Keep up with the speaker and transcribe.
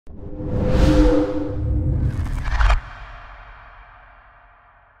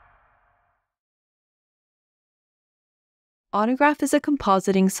Autograph is a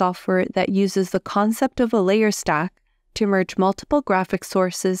compositing software that uses the concept of a layer stack to merge multiple graphic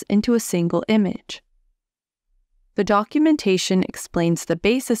sources into a single image. The documentation explains the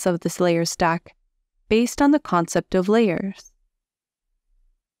basis of this layer stack based on the concept of layers.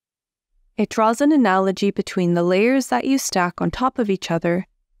 It draws an analogy between the layers that you stack on top of each other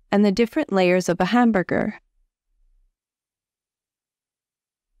and the different layers of a hamburger.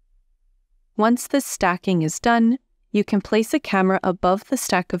 Once this stacking is done, you can place a camera above the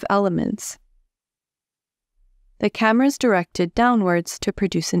stack of elements. The camera is directed downwards to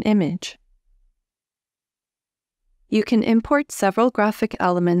produce an image. You can import several graphic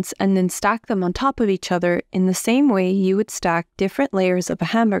elements and then stack them on top of each other in the same way you would stack different layers of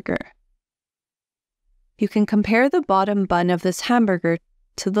a hamburger. You can compare the bottom bun of this hamburger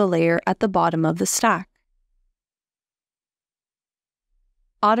to the layer at the bottom of the stack.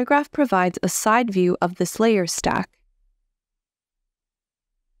 Autograph provides a side view of this layer stack.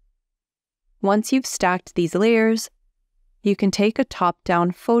 Once you've stacked these layers, you can take a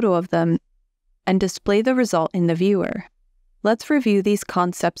top-down photo of them and display the result in the viewer. Let's review these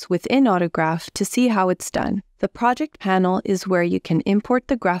concepts within Autograph to see how it's done. The project panel is where you can import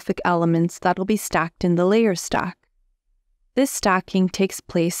the graphic elements that'll be stacked in the layer stack. This stacking takes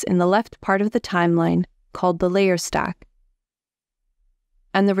place in the left part of the timeline, called the layer stack.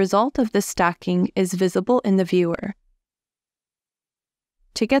 And the result of this stacking is visible in the viewer.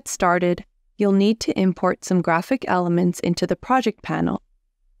 To get started, you'll need to import some graphic elements into the project panel.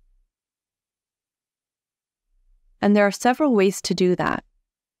 And there are several ways to do that.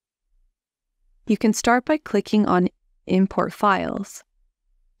 You can start by clicking on Import Files.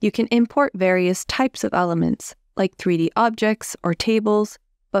 You can import various types of elements, like 3D objects or tables,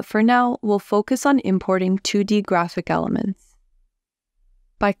 but for now, we'll focus on importing 2D graphic elements.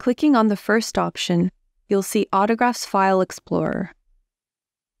 By clicking on the first option, you'll see Autograph's File Explorer.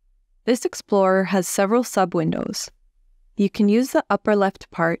 This Explorer has several sub-windows. You can use the upper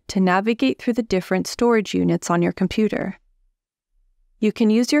left part to navigate through the different storage units on your computer. You can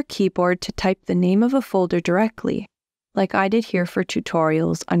use your keyboard to type the name of a folder directly, like I did here for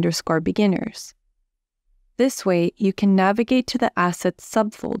tutorials_beginners. This way, you can navigate to the Assets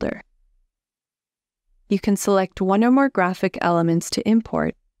subfolder. You can select one or more graphic elements to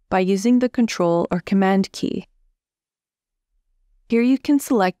import by using the Control or Command key. Here you can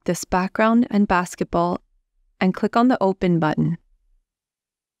select this background and basketball and click on the Open button.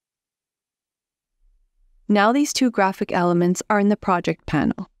 Now these two graphic elements are in the project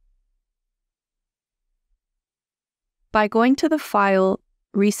panel. By going to the File,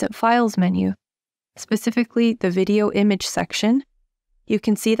 Recent Files menu, specifically the Video Image section, you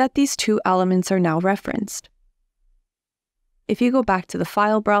can see that these two elements are now referenced. If you go back to the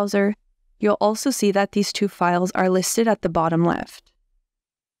file browser, you'll also see that these two files are listed at the bottom left.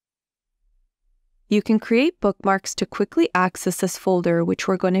 You can create bookmarks to quickly access this folder, which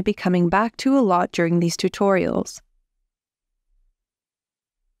we're going to be coming back to a lot during these tutorials.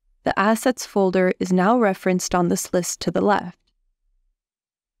 The Assets folder is now referenced on this list to the left.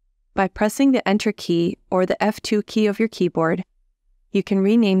 By pressing the Enter key or the F2 key of your keyboard, you can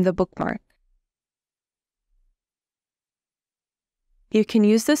rename the bookmark. You can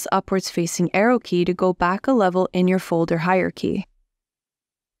use this upwards-facing arrow key to go back a level in your folder hierarchy.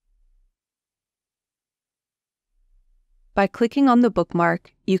 By clicking on the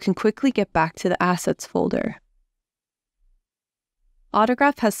bookmark, you can quickly get back to the Assets folder.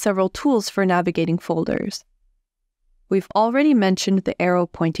 Autograph has several tools for navigating folders. We've already mentioned the arrow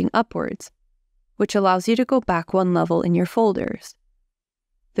pointing upwards, which allows you to go back one level in your folders.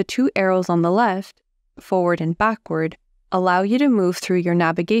 The two arrows on the left, forward and backward, allow you to move through your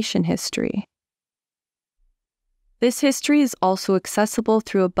navigation history. This history is also accessible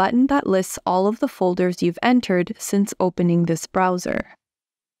through a button that lists all of the folders you've entered since opening this browser.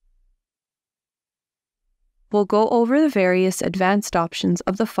 We'll go over the various advanced options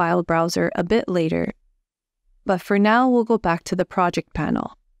of the file browser a bit later, but for now we'll go back to the project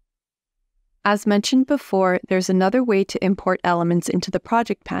panel. As mentioned before, there's another way to import elements into the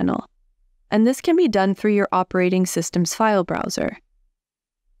project panel, and this can be done through your operating system's file browser.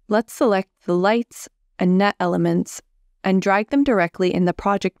 Let's select the lights and net elements and drag them directly in the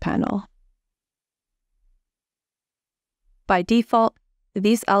project panel. By default,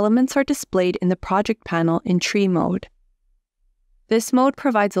 these elements are displayed in the project panel in tree mode. This mode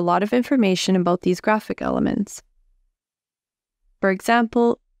provides a lot of information about these graphic elements. For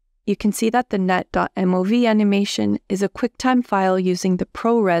example, you can see that the net.mov animation is a QuickTime file using the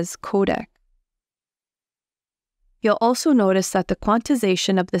ProRes codec. You'll also notice that the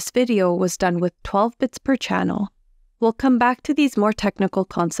quantization of this video was done with 12 bits per channel, We'll come back to these more technical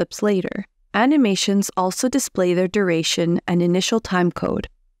concepts later. Animations also display their duration and initial time code.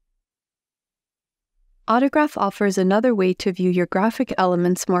 Autograph offers another way to view your graphic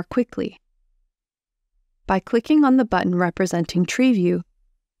elements more quickly. By clicking on the button representing Tree View,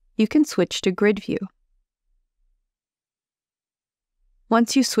 you can switch to Grid View.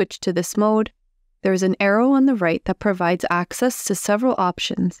 Once you switch to this mode, there is an arrow on the right that provides access to several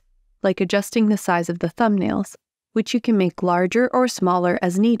options, like adjusting the size of the thumbnails, which you can make larger or smaller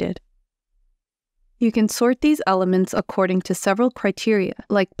as needed. You can sort these elements according to several criteria,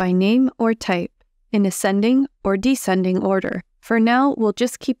 like by name or type, in ascending or descending order. For now, we'll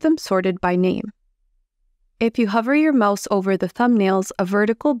just keep them sorted by name. If you hover your mouse over the thumbnails, a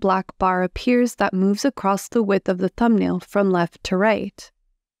vertical black bar appears that moves across the width of the thumbnail from left to right.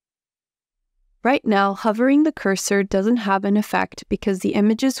 Right now, hovering the cursor doesn't have an effect because the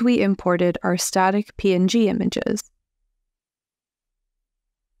images we imported are static PNG images.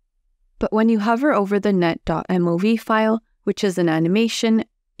 But when you hover over the net.mov file, which is an animation,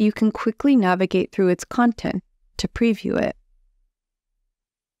 you can quickly navigate through its content to preview it.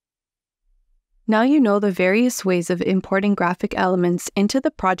 Now you know the various ways of importing graphic elements into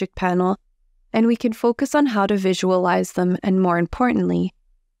the project panel, and we can focus on how to visualize them and, more importantly,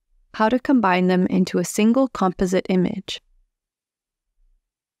 how to combine them into a single composite image.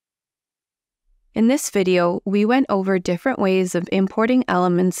 In this video, we went over different ways of importing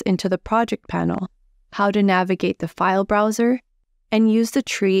elements into the project panel, how to navigate the file browser, and use the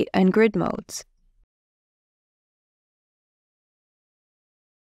tree and grid modes.